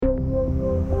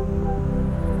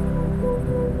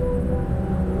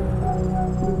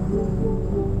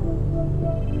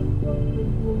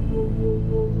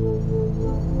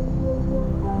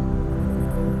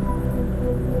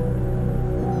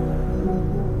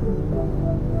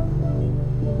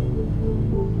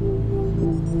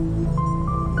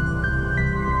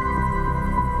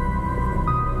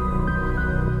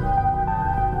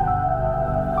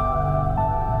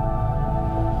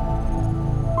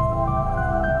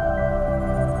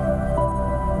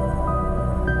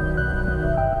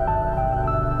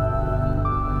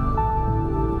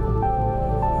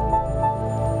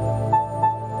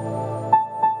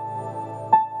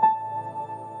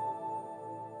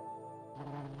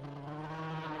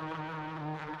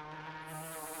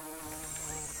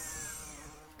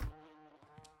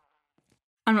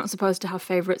I'm not supposed to have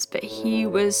favourites, but he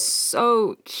was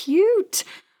so cute.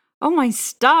 Oh my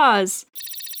stars.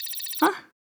 Huh?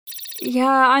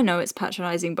 Yeah, I know it's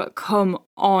patronising, but come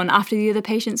on, after the other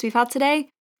patients we've had today,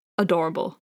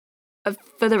 adorable.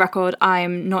 For the record,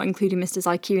 I'm not including Mr.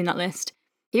 IQ in that list.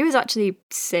 He was actually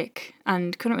sick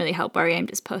and couldn't really help where he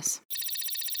aimed his puss.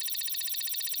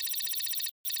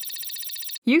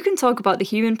 You can talk about the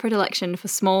human predilection for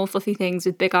small, fluffy things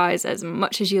with big eyes as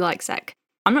much as you like, Sec.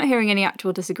 I'm not hearing any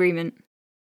actual disagreement.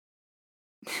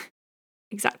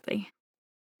 Exactly.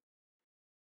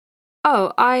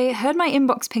 Oh, I heard my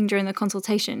inbox ping during the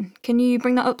consultation. Can you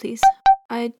bring that up, please?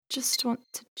 I just want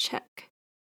to check.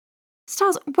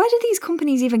 Stars, where do these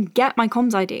companies even get my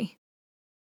comms ID?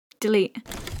 Delete.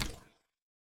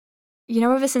 You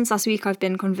know, ever since last week, I've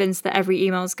been convinced that every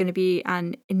email is going to be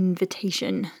an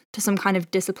invitation to some kind of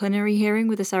disciplinary hearing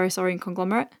with a Ceresaurian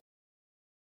conglomerate.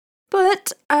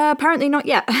 But apparently not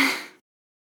yet.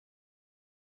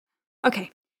 Okay.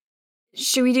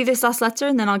 Should we do this last letter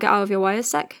and then I'll get out of your wires,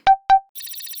 Sec?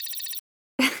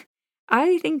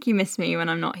 I think you miss me when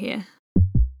I'm not here.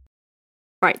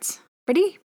 Right.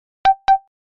 Ready?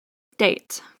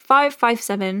 Date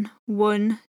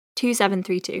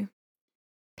 557-12732.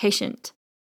 Patient.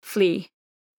 Flea.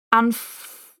 And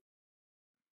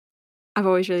I've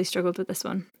always really struggled with this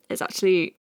one. It's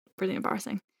actually really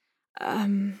embarrassing.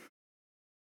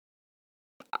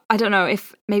 I don't know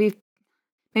if maybe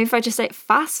if I just say it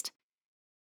fast.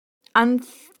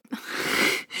 Anthophyloid.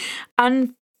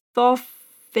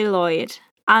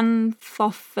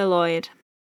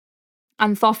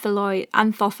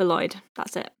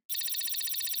 That's it.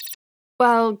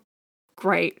 Well,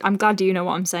 great. I'm glad you know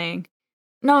what I'm saying.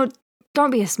 No,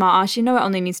 don't be a smart ass. You know it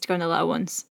only needs to go in the letter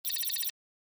once.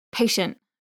 Patient.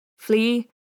 Flea.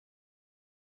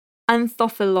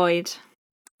 Anthophyloid.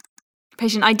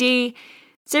 Patient ID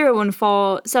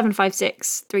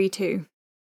 014-75632.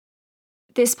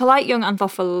 This polite young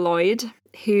anthophyloid,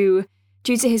 who,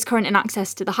 due to his current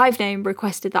inaccess to the hive name,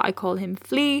 requested that I call him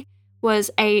Flea,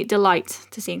 was a delight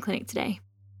to see in clinic today.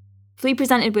 Flea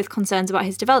presented with concerns about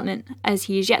his development, as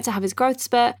he is yet to have his growth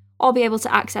spurt or be able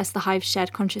to access the hive's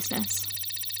shared consciousness.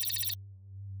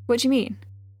 What do you mean?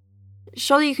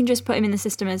 Surely you can just put him in the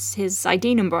system as his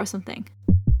ID number or something.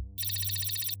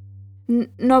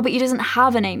 No, but he doesn't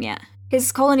have a name yet.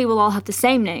 His colony will all have the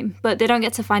same name, but they don't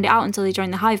get to find it out until they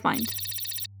join the Hivemind.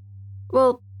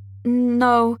 Well,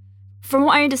 no. From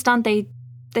what I understand, they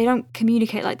don't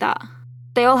communicate like that.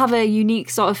 They all have a unique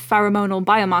sort of pheromonal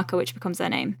biomarker which becomes their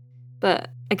name.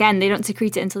 But again, they don't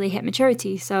secrete it until they hit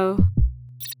maturity, so...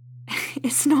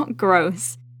 It's not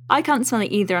gross. I can't smell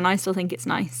it either and I still think it's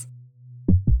nice.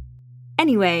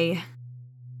 Anyway,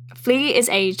 Flea is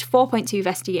aged 4.2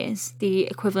 Vesta years, the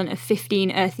equivalent of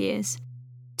 15 Earth years.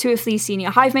 Two of Flea's senior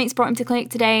hive mates brought him to clinic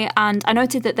today, and I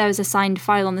noted that there was a signed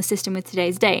file on the system with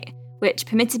today's date, which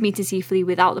permitted me to see Flea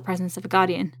without the presence of a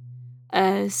guardian.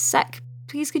 Sec,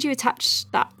 please could you attach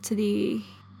that to the...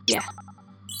 Yeah.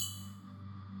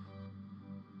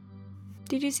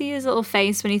 Did you see his little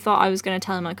face when he thought I was going to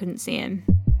tell him I couldn't see him?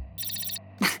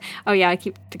 Oh yeah, I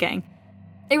keep forgetting.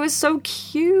 It was so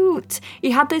cute! He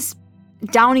had this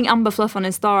downy amber fluff on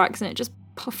his thorax and it just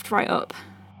puffed right up.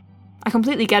 I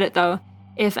completely get it though.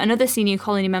 If another senior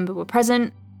colony member were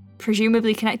present,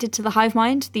 presumably connected to the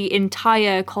Hivemind, the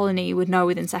entire colony would know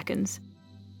within seconds.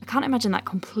 I can't imagine that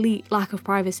complete lack of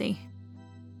privacy.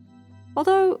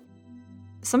 Although,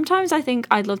 sometimes I think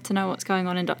I'd love to know what's going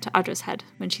on in Dr. Adra's head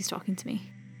when she's talking to me.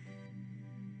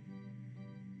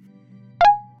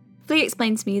 Flea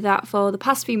explained to me that for the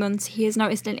past few months he has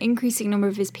noticed an increasing number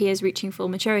of his peers reaching full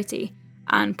maturity,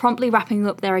 and promptly wrapping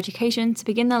up their education to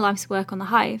begin their life's work on the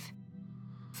Hive.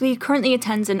 Flea currently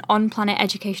attends an on-planet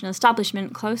educational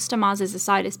establishment close to Mars'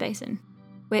 Asidus Basin,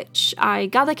 which I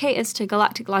gather caters to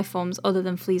galactic life forms other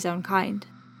than Flea's own kind.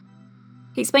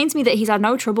 He explained to me that he's had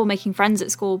no trouble making friends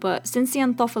at school, but since the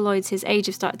anthophyloids his age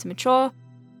have started to mature,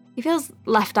 he feels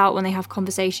left out when they have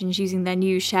conversations using their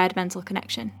new shared mental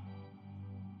connection.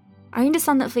 I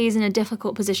understand that Flea is in a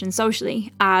difficult position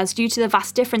socially, as due to the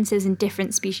vast differences in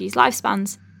different species'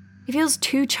 lifespans, he feels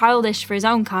too childish for his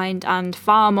own kind and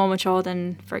far more mature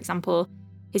than, for example,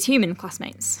 his human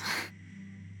classmates.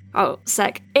 Oh,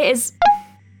 Sec, it is...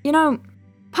 You know,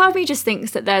 part of me just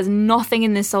thinks that there's nothing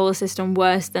in this solar system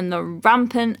worse than the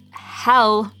rampant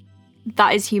hell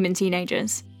that is human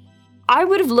teenagers. I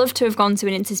would have loved to have gone to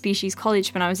an interspecies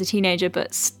college when I was a teenager,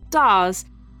 but stars...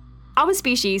 Our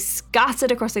species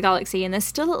scattered across the galaxy and there's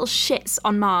still little shits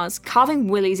on Mars, carving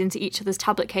willies into each other's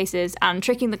tablet cases and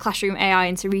tricking the classroom AI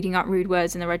into reading out rude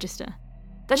words in the register.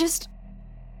 They're just...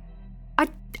 I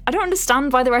don't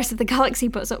understand why the rest of the galaxy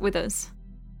puts up with us.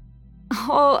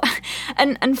 Oh,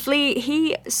 and Flea,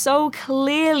 he so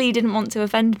clearly didn't want to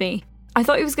offend me. I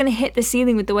thought he was going to hit the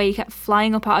ceiling with the way he kept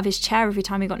flying up out of his chair every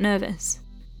time he got nervous.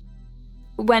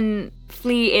 When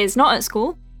Flea is not at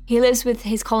school, he lives with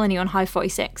his colony on Hive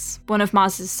 46, one of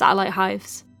Mars's satellite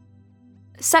hives.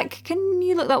 Sec, can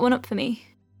you look that one up for me?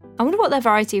 I wonder what their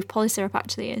variety of polysyrup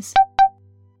actually is.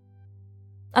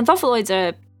 Anthophyloids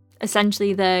are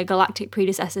essentially the galactic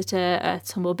predecessor to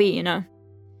Earth's humblebee, you know.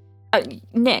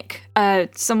 Nick,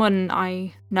 someone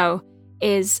I know,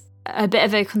 is a bit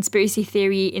of a conspiracy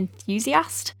theory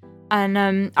enthusiast. And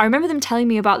I remember them telling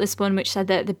me about this one which said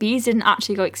that the bees didn't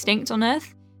actually go extinct on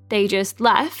Earth. They just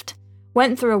left,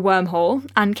 went through a wormhole,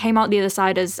 and came out the other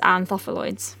side as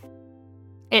anthophyloids.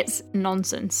 It's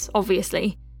nonsense,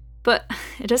 obviously. But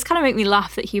it does kind of make me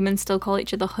laugh that humans still call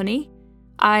each other honey.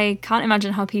 I can't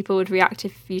imagine how people would react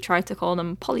if you tried to call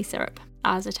them polysyrup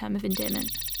as a term of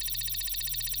endearment.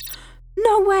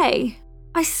 No way!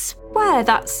 I swear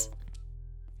that's...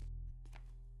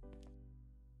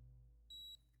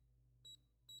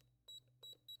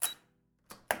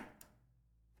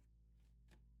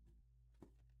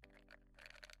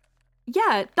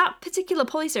 Yeah, that particular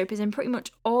polysyrup is in pretty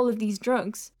much all of these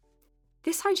drugs.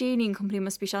 This hygiene company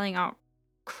must be shelling out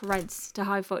creds to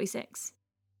Hive 46.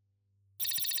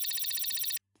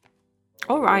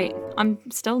 Alright, I'm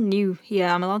still new here,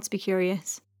 I'm allowed to be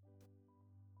curious.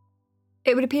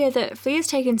 It would appear that Flea has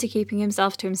taken to keeping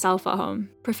himself to himself at home,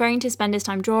 preferring to spend his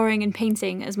time drawing and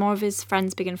painting as more of his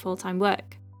friends begin full-time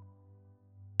work.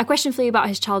 I questioned Flea about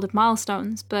his childhood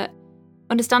milestones, but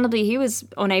understandably he was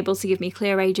unable to give me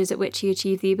clear ages at which he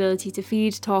achieved the ability to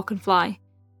feed, talk and fly.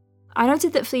 I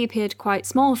noted that Flea appeared quite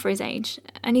small for his age,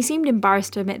 and he seemed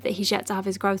embarrassed to admit that he's yet to have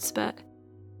his growth spurt.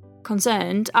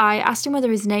 Concerned, I asked him whether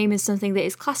his name is something that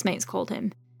his classmates called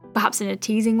him, perhaps in a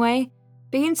teasing way,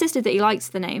 but he insisted that he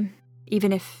liked the name,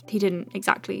 even if he didn't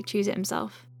exactly choose it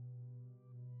himself.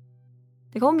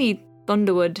 They call me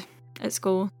Thunderwood at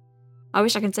school. I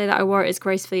wish I could say that I wore it as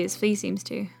gracefully as Flea seems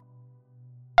to.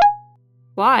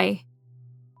 Why?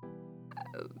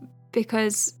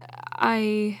 Because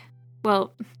I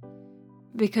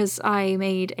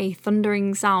made a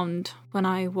thundering sound when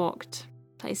I walked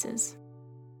places.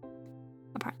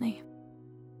 Apparently.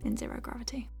 In zero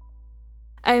gravity.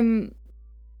 I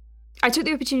took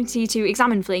the opportunity to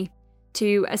examine Flea,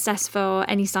 to assess for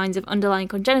any signs of underlying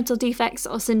congenital defects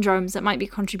or syndromes that might be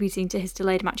contributing to his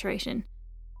delayed maturation.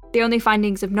 The only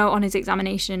findings of note on his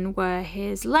examination were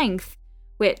his length,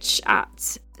 which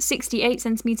at 68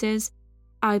 centimetres,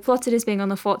 I plotted as being on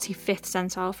the 45th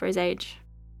centile for his age.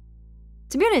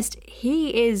 To be honest,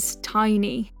 he is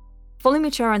tiny. Fully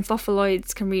mature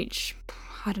anthophyloids can reach,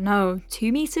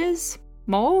 2 metres?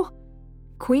 More?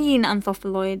 Queen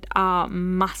anthophyloid are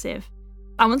massive.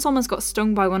 I once almost got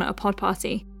stung by one at a pod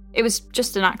party. It was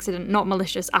just an accident, not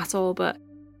malicious at all, but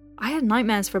I had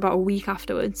nightmares for about a week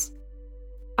afterwards.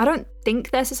 I don't think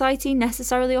their society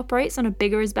necessarily operates on a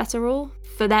bigger is better rule.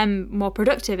 For them, more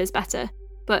productive is better.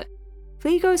 But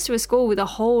Flea goes to a school with a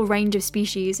whole range of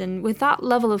species, and with that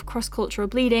level of cross-cultural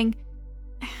bleeding,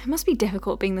 it must be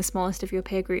difficult being the smallest of your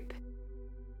peer group.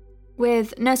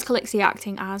 With Nurse Calixie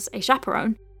acting as a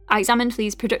chaperone, I examined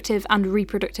Flea's productive and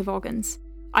reproductive organs.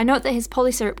 I note that his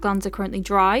polysyrup glands are currently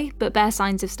dry, but bear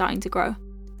signs of starting to grow.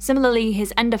 Similarly,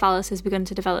 his endophallus has begun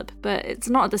to develop, but it's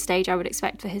not at the stage I would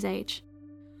expect for his age.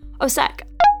 Oh, Sec,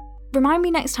 remind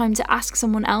me next time to ask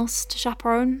someone else to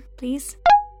chaperone, please?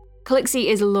 Calixie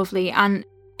is lovely, and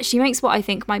she makes what I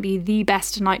think might be the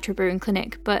best nitrobrewing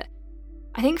clinic, but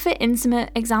I think for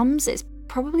intimate exams, it's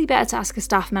probably better to ask a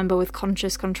staff member with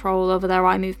conscious control over their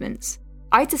eye movements.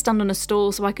 I had to stand on a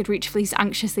stool so I could reach Flea's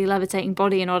anxiously levitating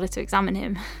body in order to examine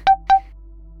him.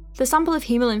 The sample of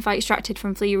hemolymph I extracted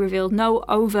from Flea revealed no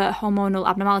overt hormonal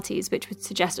abnormalities which would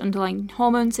suggest underlying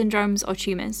hormone syndromes or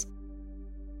tumours.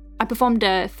 I performed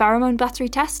a pheromone battery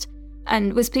test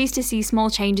and was pleased to see small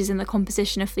changes in the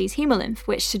composition of Flea's hemolymph,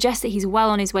 which suggests that he's well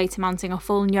on his way to mounting a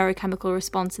full neurochemical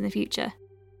response in the future.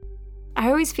 I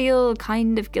always feel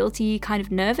kind of guilty, kind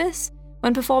of nervous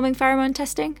when performing pheromone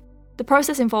testing. The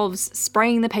process involves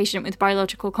spraying the patient with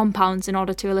biological compounds in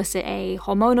order to elicit a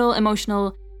hormonal,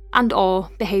 emotional, and/or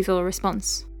behavioural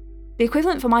response. The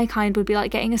equivalent for my kind would be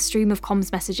like getting a stream of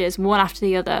comms messages one after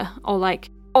the other, or like,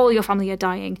 all your family are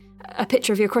dying, a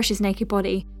picture of your crush's naked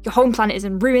body, your home planet is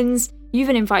in ruins, you've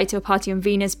been invited to a party on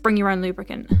Venus, bring your own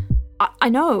lubricant. I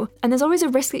know, and there's always a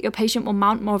risk that your patient will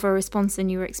mount more of a response than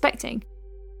you were expecting.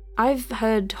 I've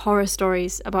heard horror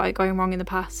stories about it going wrong in the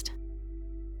past.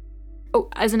 Oh,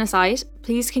 as an aside,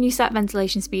 please can you set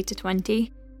ventilation speed to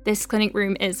 20? This clinic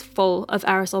room is full of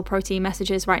aerosol protein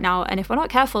messages right now, and if we're not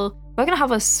careful, we're going to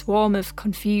have a swarm of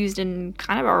confused and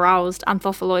kind of aroused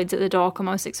anthophylloids at the door come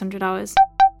our 600 hours.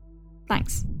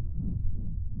 Thanks.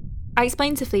 I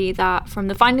explained to Flea that from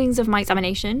the findings of my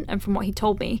examination and from what he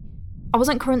told me, I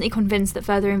wasn't currently convinced that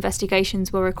further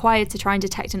investigations were required to try and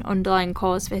detect an underlying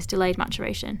cause for his delayed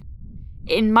maturation.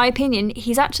 In my opinion,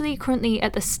 he's actually currently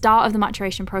at the start of the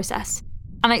maturation process,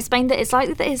 and I explained that it's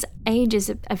likely that his age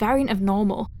is a variant of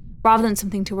normal, rather than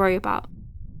something to worry about.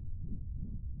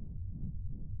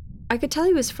 I could tell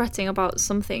he was fretting about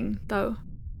something, though.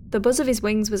 The buzz of his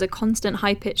wings was a constant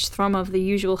high-pitched thrum of the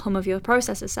usual hum of your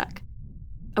processor sec.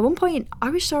 At one point, I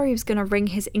was sure he was going to wring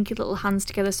his inky little hands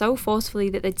together so forcefully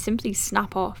that they'd simply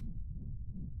snap off.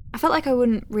 I felt like I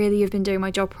wouldn't really have been doing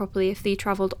my job properly if Thea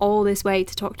travelled all this way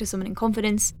to talk to someone in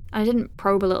confidence, and I didn't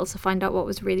probe a little to find out what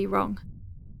was really wrong.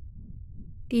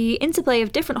 The interplay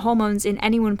of different hormones in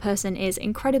any one person is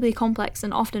incredibly complex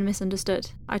and often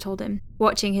misunderstood, I told him,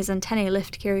 watching his antennae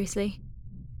lift curiously.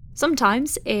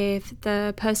 Sometimes, if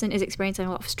the person is experiencing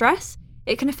a lot of stress,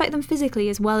 it can affect them physically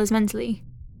as well as mentally.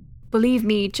 Believe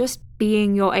me, just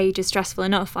being your age is stressful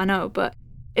enough, I know, but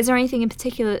is there anything in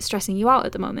particular that's stressing you out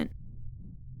at the moment?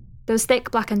 Those thick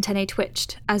black antennae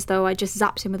twitched, as though I just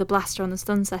zapped him with a blaster on the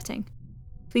sun setting.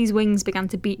 Flea's wings began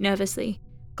to beat nervously,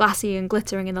 glassy and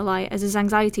glittering in the light as his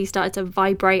anxiety started to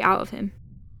vibrate out of him.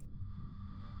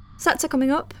 "Sets are coming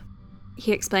up,"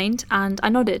 he explained, and I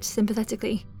nodded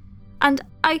sympathetically. "And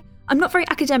I'm not very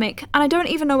academic, and I don't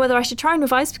even know whether I should try and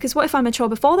revise, because what if I mature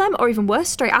before them, or even worse,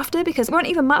 straight after, because it won't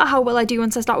even matter how well I do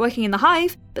once I start working in the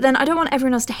hive, but then I don't want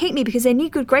everyone else to hate me because they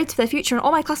need good grades for their future and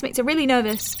all my classmates are really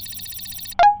nervous."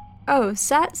 Oh,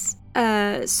 sets?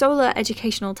 Solar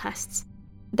educational tests.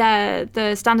 They're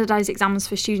the standardised exams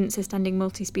for students attending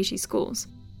multi-species schools.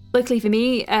 Luckily for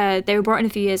me, they were brought in a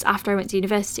few years after I went to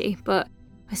university, but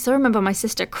I still remember my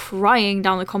sister crying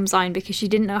down the comms line because she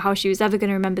didn't know how she was ever going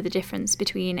to remember the difference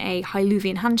between a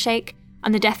Hyluvian handshake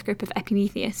and the death grip of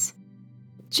Epimetheus.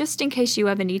 Just in case you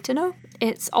ever need to know,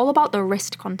 it's all about the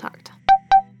wrist contact.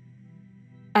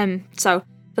 So,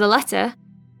 for the letter,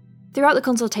 throughout the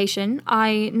consultation,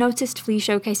 I noticed Flea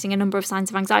showcasing a number of signs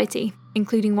of anxiety,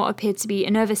 including what appeared to be a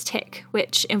nervous tic,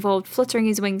 which involved fluttering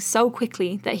his wings so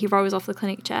quickly that he rose off the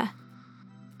clinic chair.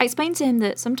 I explained to him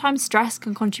that sometimes stress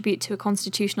can contribute to a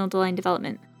constitutional delay in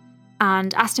development,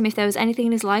 and asked him if there was anything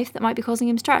in his life that might be causing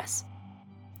him stress.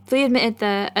 Flea admitted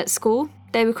that, at school,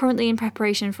 they were currently in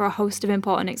preparation for a host of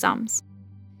important exams.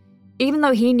 Even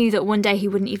though he knew that one day he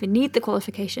wouldn't even need the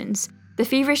qualifications, the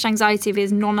feverish anxiety of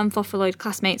his non-anthophylloid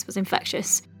classmates was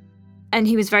infectious, and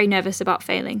he was very nervous about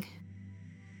failing.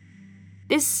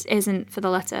 This isn't for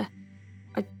the letter.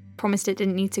 I promised it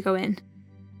didn't need to go in.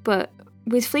 But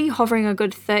with Flea hovering a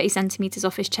good 30 centimetres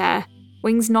off his chair,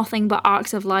 wings nothing but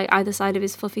arcs of light either side of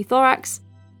his fluffy thorax,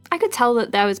 I could tell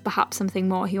that there was perhaps something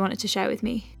more he wanted to share with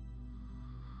me.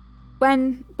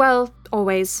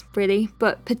 Always, really,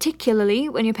 but particularly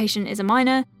when your patient is a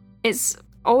minor, it's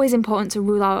always important to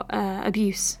rule out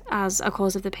abuse as a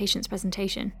cause of the patient's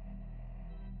presentation.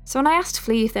 So when I asked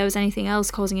Flea if there was anything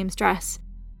else causing him stress,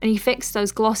 and he fixed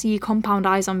those glossy compound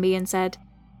eyes on me and said,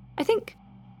 I think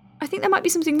there might be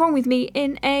something wrong with me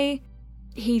in a...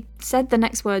 He said the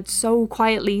next word so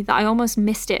quietly that I almost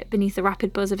missed it beneath the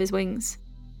rapid buzz of his wings.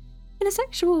 In a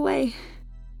sexual way.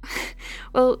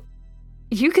 Well,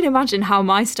 you can imagine how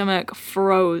my stomach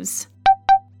froze.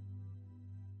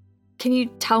 Can you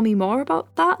tell me more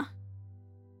about that?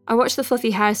 I watched the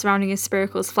fluffy hair surrounding his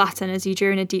spiracles flatten as he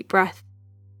drew in a deep breath.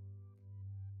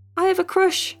 I have a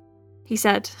crush, he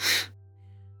said.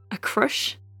 A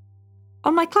crush?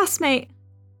 On my classmate.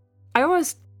 I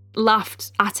almost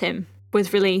laughed at him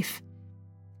with relief.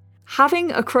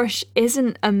 Having a crush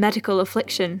isn't a medical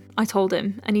affliction, I told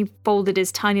him, and he folded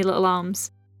his tiny little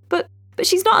arms. But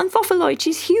she's not anthophylloid,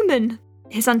 she's human.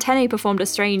 His antennae performed a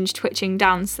strange twitching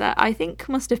dance that I think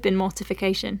must have been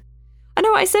mortification. I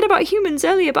know what I said about humans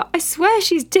earlier, but I swear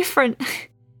she's different.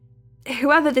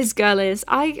 Whoever this girl is,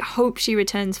 I hope she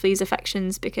returns Flea's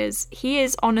affections because he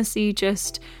is honestly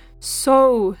just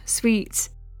so sweet.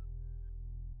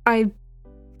 I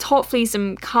taught Flea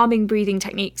some calming breathing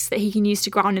techniques that he can use to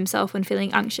ground himself when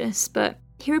feeling anxious, but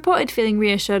he reported feeling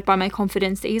reassured by my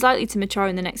confidence that he's likely to mature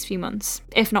in the next few months,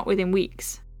 if not within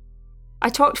weeks. I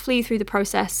talked Flea through the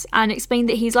process and explained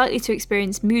that he's likely to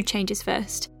experience mood changes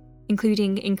first,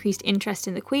 including increased interest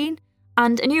in the Queen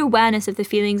and a new awareness of the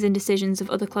feelings and decisions of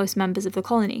other close members of the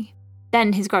colony,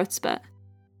 then his growth spurt.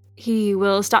 He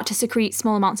will start to secrete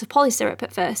small amounts of polysyrup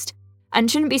at first, and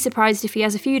shouldn't be surprised if he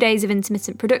has a few days of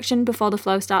intermittent production before the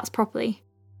flow starts properly.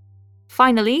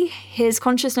 Finally, his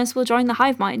consciousness will join the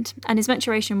Hivemind, and his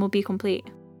maturation will be complete.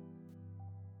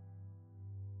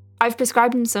 I've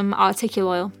prescribed him some articulate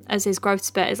oil, as his growth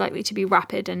spurt is likely to be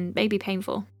rapid and maybe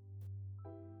painful.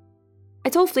 I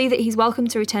told Flea that he's welcome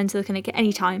to return to the clinic at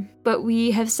any time, but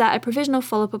we have set a provisional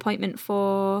follow-up appointment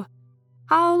for...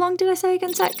 How long did I say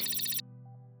again, Sec?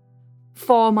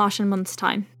 4 Martian months'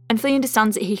 time, and Flea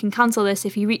understands that he can cancel this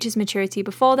if he reaches maturity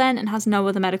before then and has no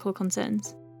other medical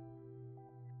concerns.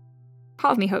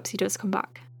 Part of me hopes he does come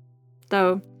back.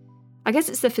 Though, I guess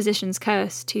it's the physician's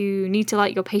curse to need to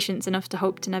like your patients enough to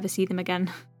hope to never see them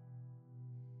again.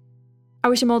 I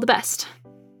wish him all the best.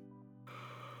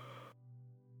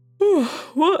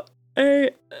 What a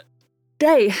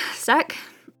day, Sec.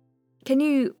 Can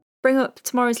you bring up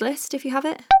tomorrow's list if you have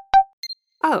it?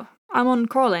 Oh, I'm on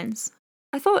Crawlins.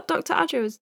 I thought Dr. Adjo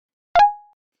was...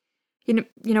 You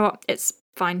know what? It's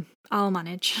fine. I'll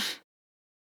manage.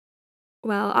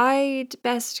 Well, I'd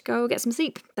best go get some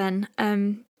sleep, then.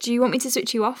 Do you want me to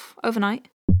switch you off overnight?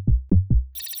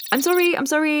 I'm sorry.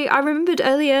 I remembered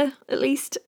earlier, at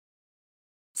least.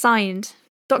 Signed,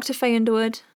 Dr. Faye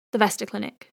Underwood, The Vesta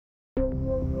Clinic.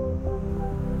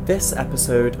 This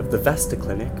episode of The Vesta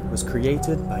Clinic was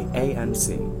created by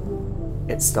AMC.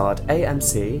 It starred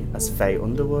AMC as Faye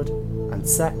Underwood and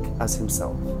Sec as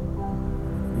himself.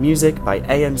 Music by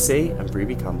AMC and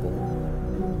Ruby Campbell.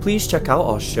 Please check out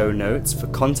our show notes for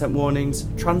content warnings,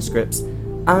 transcripts,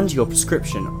 and your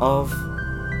prescription of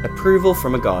approval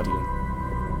from a guardian.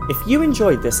 If you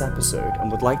enjoyed this episode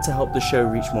and would like to help the show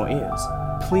reach more ears,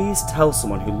 please tell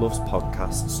someone who loves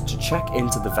podcasts to check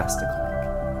into the Vesta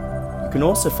Clinic. You can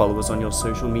also follow us on your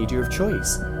social media of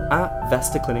choice at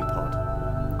Vesta Clinic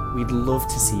Pod. We'd love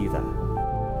to see you there.